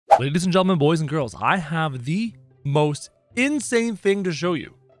Ladies and gentlemen, boys and girls, I have the most insane thing to show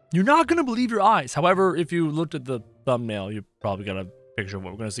you. You're not going to believe your eyes. However, if you looked at the thumbnail, you probably got a picture of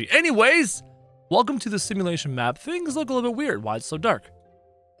what we're going to see. Anyways, welcome to the simulation map. Things look a little bit weird. Why it's so dark?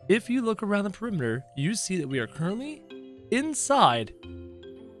 If you look around the perimeter, you see that we are currently inside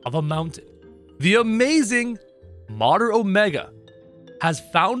of a mountain. The amazing Modder Omega has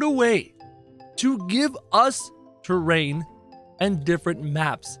found a way to give us terrain and different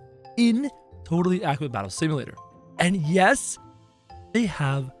maps in Totally Accurate Battle Simulator. And yes, they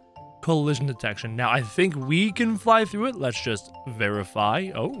have collision detection. Now, I think we can fly through it. Let's just verify.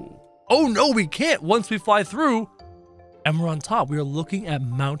 Oh no, we can't. Once we fly through and we're on top, we are looking at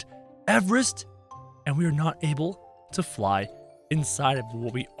Mount Everest and we are not able to fly inside it. But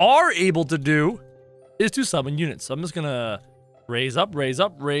what we are able to do is to summon units. So I'm just gonna raise up, raise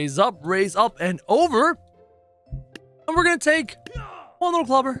up, raise up, raise up and over. And we're gonna take one little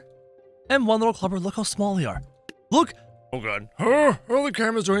clubber and one little clubber. Look how small they are. Look. Oh god. Oh, the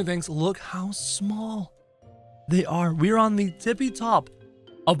camera's doing things. Look how small they are. We're on the tippy top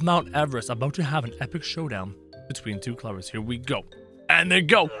of Mount Everest, about to have an epic showdown between two clubbers. Here we go. And they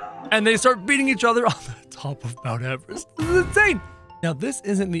go. And they start beating each other on the top of Mount Everest. This is insane. Now, this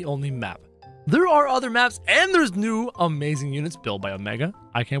isn't the only map. There are other maps, and there's new amazing units built by Omega.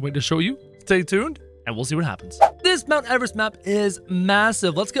 I can't wait to show you. Stay tuned, and we'll see what happens. This Mount Everest map is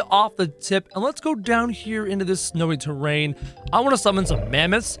massive. Let's get off the tip, and let's go down here into this snowy terrain. I want to summon some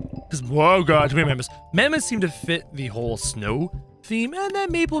mammoths, because, whoa, god, too many mammoths. Mammoths seem to fit the whole snow theme, and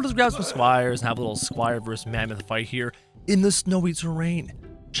then maybe we'll just grab some squires and have a little squire versus mammoth fight here in the snowy terrain.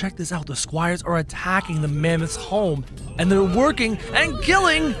 Check this out. The squires are attacking the mammoth's home, and they're working and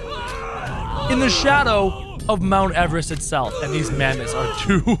killing in the shadow of Mount Everest itself, and these mammoths are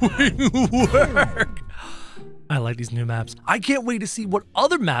doing work. I like these new maps. I can't wait to see what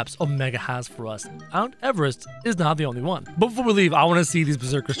other maps Omega has for us. Mount Everest is not the only one. Before we leave, I want to see these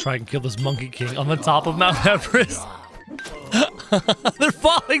berserkers try and kill this Monkey King on the top of Mount Everest. They're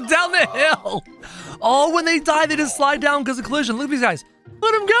falling down the hill. Oh, when they die, they just slide down because of collision. Look at these guys.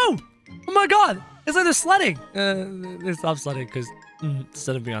 Let them go. Oh my god. It's like they're sledding. They stopped sledding because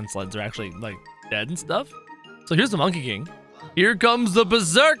instead of being on sleds, they're actually like dead and stuff. So here's the Monkey King. Here comes the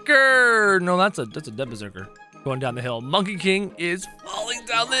Berserker. No, that's a dead Berserker going down the hill. Monkey King is falling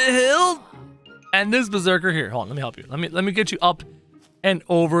down the hill. And this Berserker here. Hold on, let me help you. Let me get you up and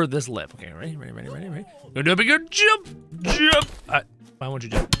over this lip. Okay, ready? Go do a big jump. Why won't you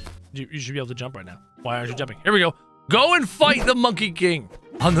jump? You should be able to jump right now. Why aren't you jumping? Here we go. Go and fight the Monkey King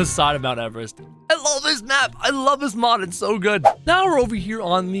on the side of Mount Everest. I love this map. I love this mod. It's so good. Now we're over here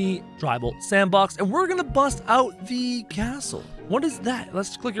on the tribal sandbox, and we're gonna bust out the castle. What is that?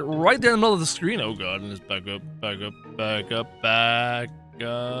 Let's click it right there in the middle of the screen. Oh god, and just back up, back up, back up, back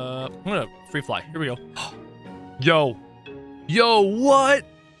up. I'm gonna free fly. Here we go. Yo, what?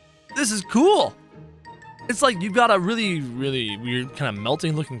 This is cool. It's like you've got a really, really weird kind of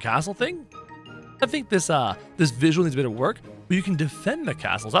melting looking castle thing. I think this visual needs a bit of work, but you can defend the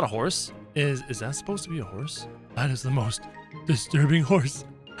castle. Is that a horse? Is that supposed to be a horse? That is the most disturbing horse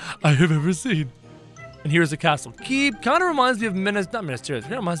I have ever seen. And here's the castle keep. Kind of reminds me of not Minas Tirith.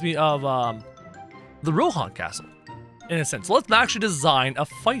 It reminds me of the Rohan castle, in a sense. So let's actually design a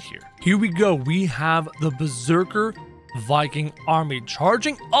fight here. Here we go. We have the Berserker Viking army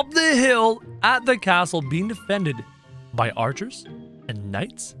charging up the hill at the castle, being defended by archers and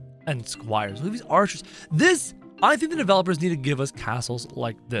knights and squires. Look at these archers. I think the developers need to give us castles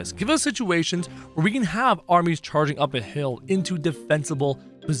like this. Give us situations where we can have armies charging up a hill into defensible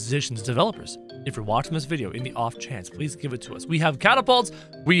positions. Developers, if you're watching this video in the off chance, please give it to us. We have catapults,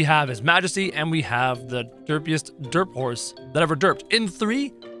 we have His Majesty, and we have the derpiest derp horse that ever derped. In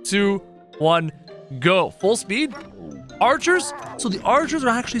 3, 2, 1, go. Full speed. Archers. So the archers are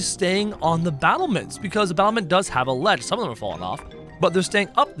actually staying on the battlements because the battlement does have a ledge. Some of them are falling off, but they're staying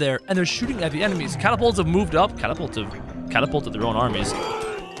up there and they're shooting at the enemies. Catapults have moved up. Catapults have catapulted their own armies.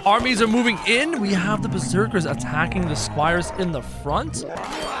 Armies are moving in. We have the Berserkers attacking the squires in the front.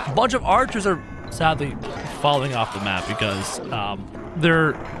 A bunch of archers are sadly falling off the map because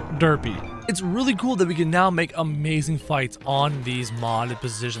they're derpy. It's really cool that we can now make amazing fights on these modded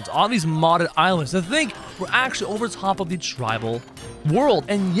positions, on these modded islands. To think we're actually over top of the tribal world,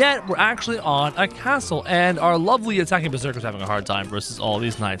 and yet we're actually on a castle, and our lovely attacking Berserkers having a hard time versus all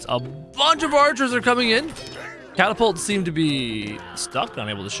these knights. A bunch of archers are coming in. Catapults seem to be stuck,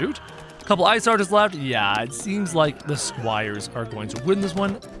 unable to shoot. A couple ice archers left. Yeah, it seems like the squires are going to win this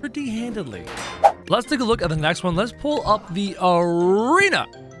one pretty handedly. Let's take a look at the next one. Let's pull up the arena.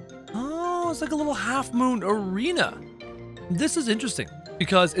 Oh, it's like a little half-moon arena. This is interesting.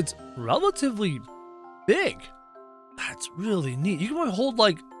 because it's relatively big. That's really neat. You can probably hold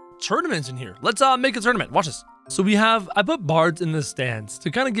like tournaments in here. Let's make a tournament. Watch this. So I put bards in the stands to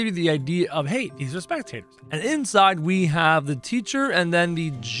kind of give you the idea of, hey, these are spectators. And inside we have the teacher and then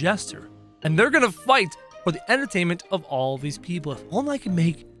the jester. And they're going to fight for the entertainment of all these people. If only I can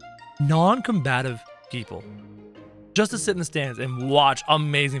make non-combative people just to sit in the stands and watch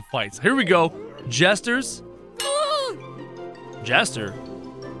amazing fights. Here we go. Jesters. Jester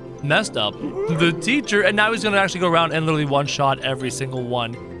messed up the teacher, and now he's going to actually go around and literally one-shot every single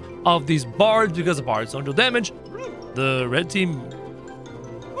one of these bards because the bards don't deal damage. The red team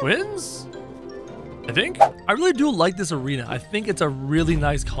wins, I think. I really do like this arena. I think it's a really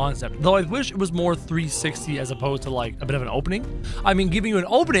nice concept, though I wish it was more 360 as opposed to like a bit of an opening. I mean, giving you an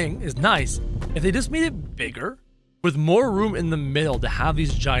opening is nice. If they just made it bigger with more room in the middle to have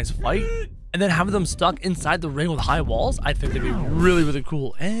these giants fight and then having them stuck inside the ring with high walls, I think that'd be really, really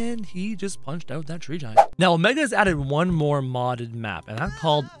cool. And he just punched out that tree giant. Now, Omega has added one more modded map, and that's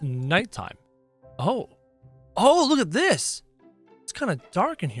called Nighttime. Oh, look at this. It's kind of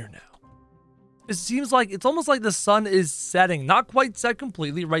dark in here now. It seems like it's almost like the sun is setting. Not quite set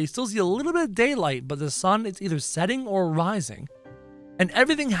completely, right? You still see a little bit of daylight, but the sun, it's either setting or rising. And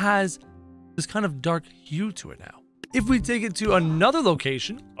everything has this kind of dark hue to it now. If we take it to another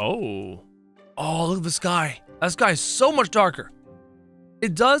location, oh, look at the sky. That sky is so much darker.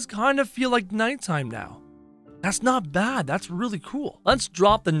 It does kind of feel like nighttime now. That's not bad. That's really cool. Let's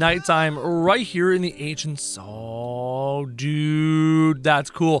drop the nighttime right here in the ancient. Oh, dude, that's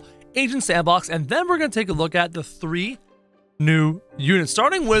cool. Ancient sandbox. And then we're going to take a look at the 3 new units,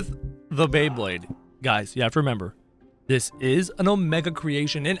 starting with the Beyblade. Guys, you have to remember, this is an Omega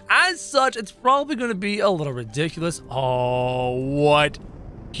creation, and as such, it's probably going to be a little ridiculous. Oh, what?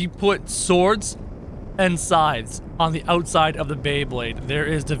 He put swords and scythes on the outside of the Beyblade. There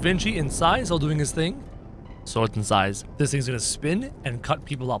is Da Vinci inside, still doing his thing. Swords and scythes. This thing's going to spin and cut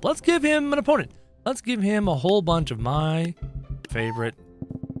people up. Let's give him an opponent. Let's give him a whole bunch of my favorite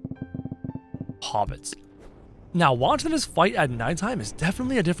hobbits. Now, watching this fight at nighttime is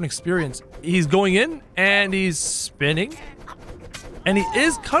definitely a different experience. He's going in and he's spinning. And he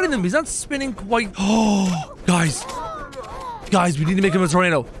is cutting them. He's not spinning quite. Oh, guys, we need to make him a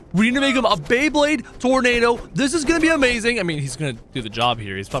tornado. We need to make him a Beyblade tornado. This is going to be amazing. I mean, he's going to do the job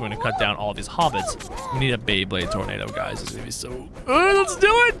here. He's probably going to cut down all these hobbits. We need a Beyblade tornado, guys. It's going to be so good. Let's do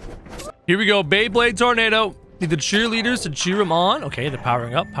it. Here we go. Beyblade tornado. Need the cheerleaders to cheer him on. Okay, they're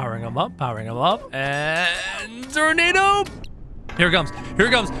powering up, powering him up, powering him up. And tornado. Here it comes. Here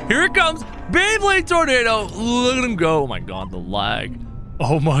it comes. Here it comes. Beyblade tornado. Look at him go. Oh my God, the lag.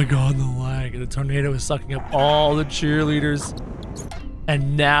 Oh my God, the lag. The tornado is sucking up all the cheerleaders.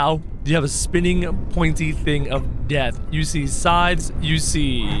 And now you have a spinning, pointy thing of death. You see scythes. You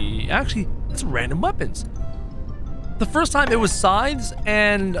see... Actually, it's random weapons. The first time it was scythes,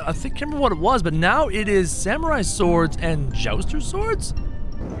 and I can't remember what it was, but now it is samurai swords and jouster swords?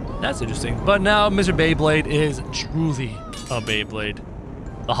 That's interesting. But now Mr. Beyblade is truly a Beyblade.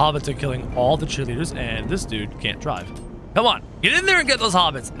 The hobbits are killing all the cheerleaders, and this dude can't drive. Come on, get in there and get those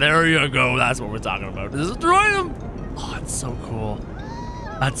hobbits. There you go. That's what we're talking about. Destroy them. Oh, it's so cool.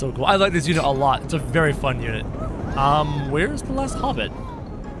 That's so cool. I like this unit a lot. It's a very fun unit. Where's the last hobbit?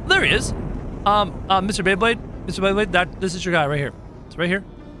 There he is. Mr. Beyblade. Mr. Beyblade, this is your guy right here. It's right here.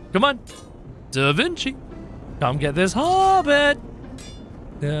 Come on. Da Vinci. Come get this hobbit.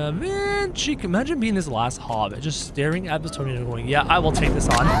 Da Vinci. Imagine being this last hobbit, just staring at this tornado going, yeah, I will take this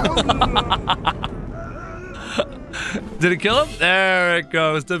on. Did it kill him? There it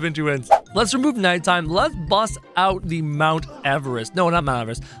goes. Da Vinci wins. Let's remove nighttime. Let's bust out the Mount Everest. No, not Mount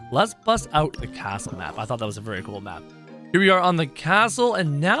Everest. Let's bust out the castle map. I thought that was a very cool map. Here we are on the castle,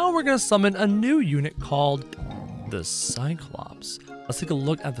 and now we're going to summon a new unit called the Cyclops. Let's take a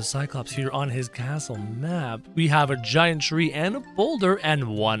look at the Cyclops here on his castle map. We have a giant tree and a boulder and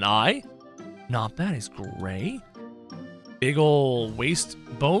one eye. Not bad. He's gray. Big ol' waist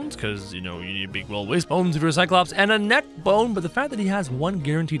bones, because, you know, you need big old waist bones if you're a Cyclops, and a neck bone, but the fact that he has one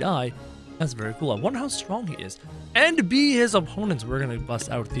guaranteed eye, that's very cool. I wonder how strong he is. And to be his opponents, we're going to bust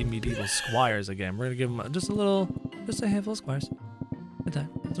out the medieval squires again. We're going to give him just a handful of squires. Like that.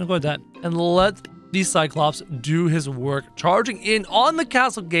 Let's go with that. And let the Cyclops do his work, charging in on the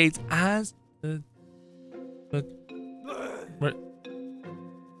castle gates as the what?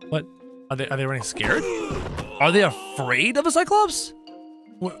 Are they running scared? Are they afraid of a Cyclops?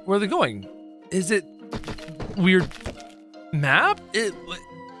 Where are they going? Is it weird map?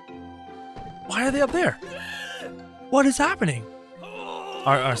 Why are they up there? What is happening?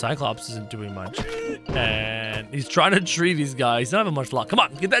 Our Cyclops isn't doing much. And he's trying to tree these guys. He's not having much luck. Come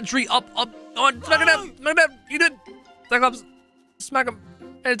on, get that tree up. Come on, smack it down. Smack it down. You did. Cyclops, smack him.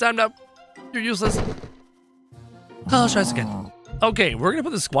 Anytime now. You're useless. Oh, let's try this again. Okay, we're going to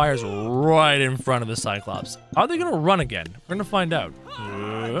put the Squires right in front of the Cyclops. Are they going to run again? We're going to find out.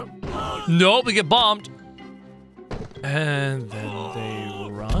 Nope, they get bombed. And then they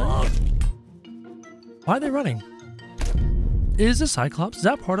run. Why are they running? Is the Cyclops, is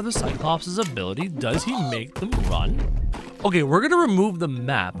that part of the Cyclops' ability? Does he make them run? Okay, we're going to remove the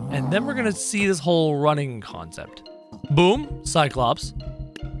map, and then we're going to see this whole running concept. Boom, Cyclops.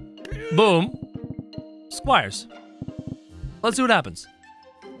 Boom, Squires. Let's see what happens.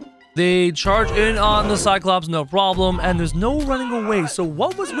 They charge in on the Cyclops, no problem, and there's no running away. So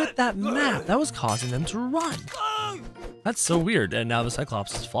what was with that map? That was causing them to run. That's so weird. And now the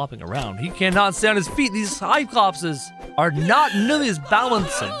Cyclops is flopping around. He cannot stay on his feet. These Cyclopses are not nearly as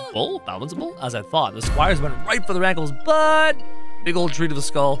balanceable as I thought. The Squires went right for their ankles, but big old tree to the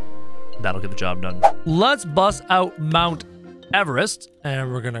skull. That'll get the job done. Let's bust out Mount Everest,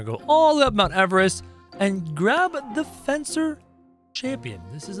 and we're gonna go all the way up Mount Everest and grab the Fencer Champion.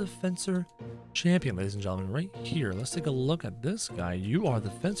 This is a Fencer Champion, ladies and gentlemen, right here. Let's take a look at this guy. You are the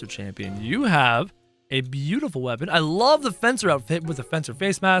Fencer Champion. You have a beautiful weapon. I love the Fencer outfit with the Fencer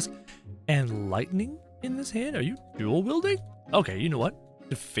face mask and lightning in this hand. Are you dual wielding? Okay, you know what?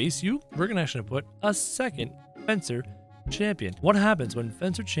 To face you, we're gonna actually put a second Fencer Champion. What happens when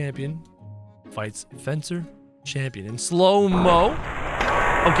Fencer Champion fights Fencer Champion in slow-mo?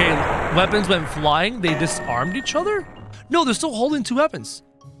 Okay, weapons went flying. They disarmed each other? No, they're still holding two weapons.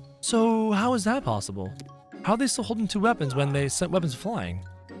 So how is that possible? How are they still holding two weapons when they sent weapons flying?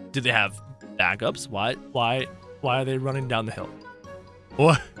 Did they have backups? Why are they running down the hill?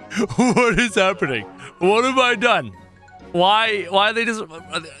 What is happening? What have I done? Why are they just...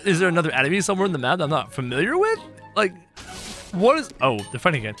 Is there another enemy somewhere in the map that I'm not familiar with? Like, what is... Oh, they're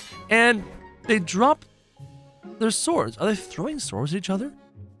fighting again. And they drop their swords. Are they throwing swords at each other?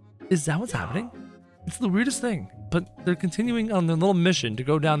 Is that what's happening? It's the weirdest thing. But they're continuing on their little mission to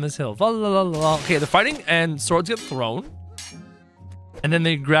go down this hill. Okay, they're fighting and swords get thrown. And then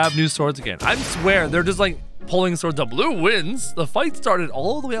they grab new swords again. I swear, they're just like pulling swords up. Blue wins. The fight started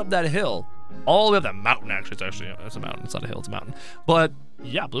all the way up that hill. All the way up that mountain, actually. It's a mountain. It's not a hill, it's a mountain. But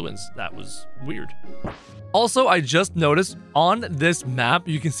yeah, blue wins. That was weird. Also, I just noticed on this map,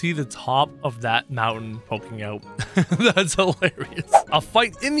 you can see the top of that mountain poking out. That's hilarious. A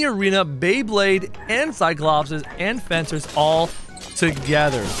fight in the arena, Beyblade and Cyclopses and Fencers all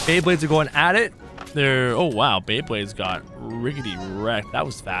together. Beyblades are going at it. They're, oh wow, Beyblades got rickety wrecked. That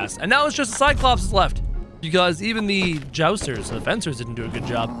was fast. And now it's just the Cyclopses left because even the Jousters, the Fencers didn't do a good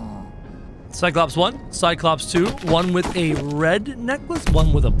job. Cyclops 1, Cyclops 2, one with a red necklace,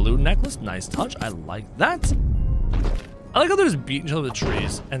 one with a blue necklace. Nice touch. I like that. I like how they're just beating each other with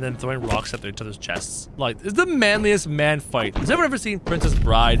trees and then throwing rocks at each other's chests. Like, it's the manliest man fight. Has anyone ever seen Princess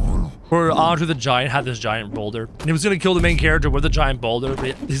Bride where Andre the Giant had this giant boulder and he was going to kill the main character with a giant boulder?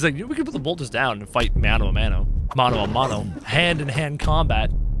 But he's like, we can put the boulders down and fight mano a mano, hand-in-hand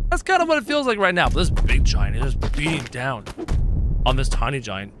combat. That's kind of what it feels like right now. But this big giant is just beating down on this tiny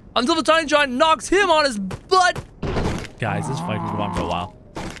giant. Until the tiny giant knocks him on his butt. Guys, this fight can go on for a while.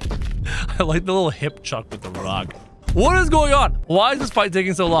 I like the little hip chuck with the rock. What is going on? Why is this fight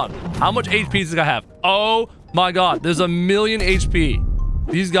taking so long? How much HP does this guy have? Oh my god, there's 1,000,000 HP.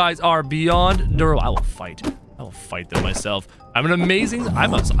 These guys are beyond durable. I will fight. I will fight them myself. I'm an amazing...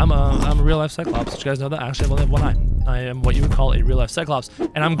 I'm a real-life Cyclops. Did you guys know that? Actually, I only have one eye. I am what you would call a real-life Cyclops.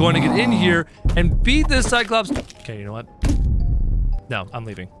 And I'm going to get in here and beat this Cyclops. Okay, you know what? No, I'm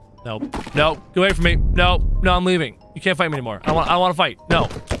leaving. No, no, get away from me. No, I'm leaving. You can't fight me anymore. I want to fight. No,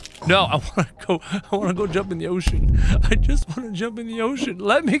 I want to go jump in the ocean. I just want to jump in the ocean.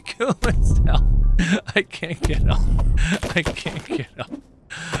 Let me kill myself. I can't get up. I can't get up.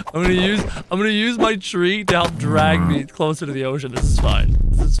 I'm gonna use my tree to help drag me closer to the ocean. This is fine.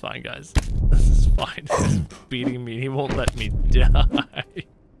 This is fine, guys. This is fine. He's beating me. He won't let me die.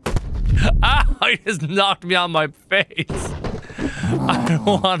 Ah, he just knocked me on my face. I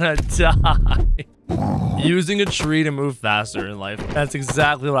wanna die. Using a tree to move faster in life. That's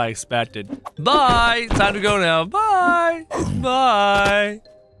exactly what I expected. Bye. Time to go now. Bye. Bye.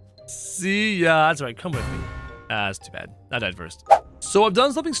 See ya. That's right. Come with me. That's too bad. I died first. So I've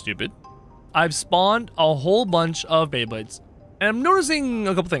done something stupid. I've spawned a whole bunch of Beyblades. And I'm noticing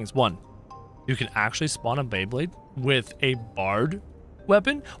a couple things. One, you can actually spawn a Beyblade with a barred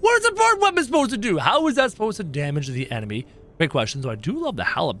weapon. What is a barred weapon supposed to do? How is that supposed to damage the enemy Great question. So I do love the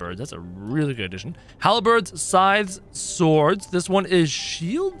halberds. That's a really good addition. Halberds, scythes, swords. This one is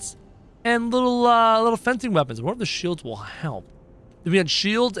shields and little fencing weapons. More of the shields will help. If we had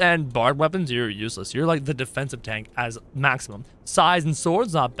shields and barbed weapons, you're useless. You're like the defensive tank as maximum. Scythes and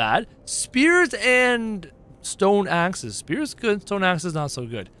swords, not bad. Spears and stone axes. Spears good. Stone axes not so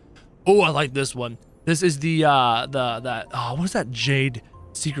good. Oh, I like this one. This is what is that jade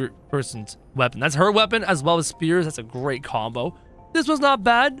secret person's weapon? That's her weapon as well as spears. That's a great combo. This was not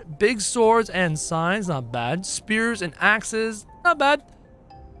bad. Big swords and signs, not bad. Spears and axes, not bad.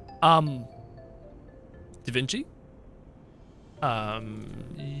 Da Vinci. Yeah,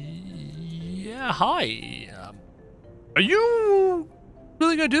 hi. Are you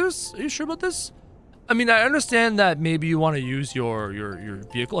really gonna do this? Are you sure about this? I mean, I understand that maybe you want to use your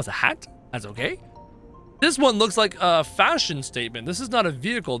vehicle as a hat. That's okay. This one looks like a fashion statement. This is not a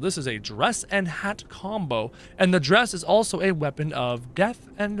vehicle. This is a dress and hat combo. And the dress is also a weapon of death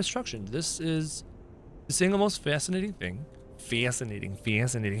and destruction. This is the single most fascinating thing. Fascinating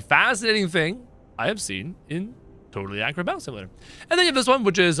thing I have seen in Totally Accurate Battle Simulator. And then you have this one,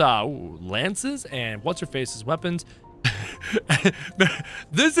 which is lances and what's-her-face's weapons.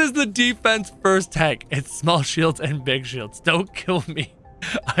 This is the defense first tank. It's small shields and big shields. Don't kill me.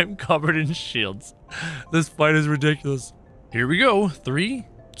 I'm covered in shields. This fight is ridiculous. Here we go. 3,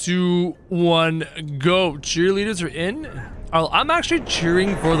 2, 1, go. Cheerleaders are in. I'm actually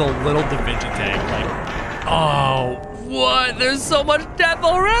cheering for the little Da Vinci tank. Like, oh, what? There's so much death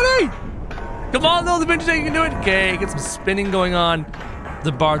already. Come on, little Da Vinci tank, you can do it. Okay, get some spinning going on.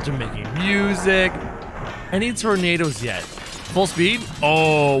 The bards are making music. Any tornadoes yet? Full speed?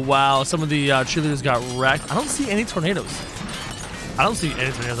 Oh, wow. Some of the cheerleaders got wrecked. I don't see any tornadoes. I don't see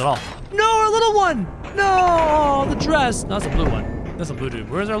any tornadoes at all. No, our little one. No, the dress. No, that's a blue one. That's a blue dude.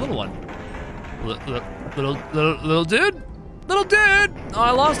 Where's our little one? Little dude? Little dude. Oh,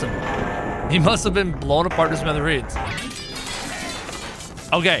 I lost him. He must have been blown apart to smithereens.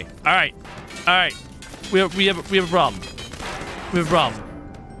 Okay. All right. All right. We have a problem. We have a problem.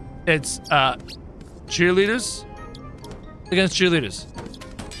 It's cheerleaders against cheerleaders.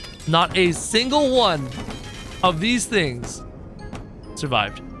 Not a single one of these things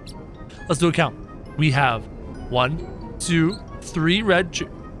survived. Let's do a count. We have 1, 2, 3 red.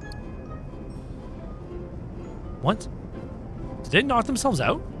 What? Did they knock themselves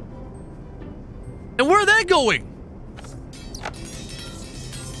out? And where are they going?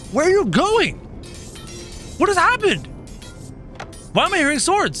 Where are you going? What has happened? Why am I hearing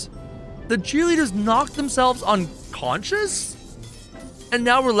swords? The cheerleaders knocked themselves unconscious? And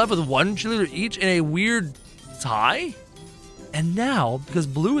now we're left with one cheerleader each in a weird tie? And now, because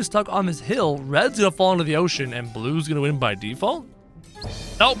blue is stuck on this hill, red's gonna fall into the ocean and blue's gonna win by default?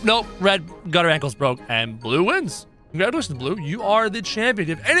 Nope, red got her ankles broke and blue wins. Congratulations, blue. You are the champion.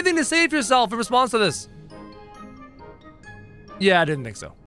 Do you have anything to say for yourself in response to this? Yeah, I didn't think so.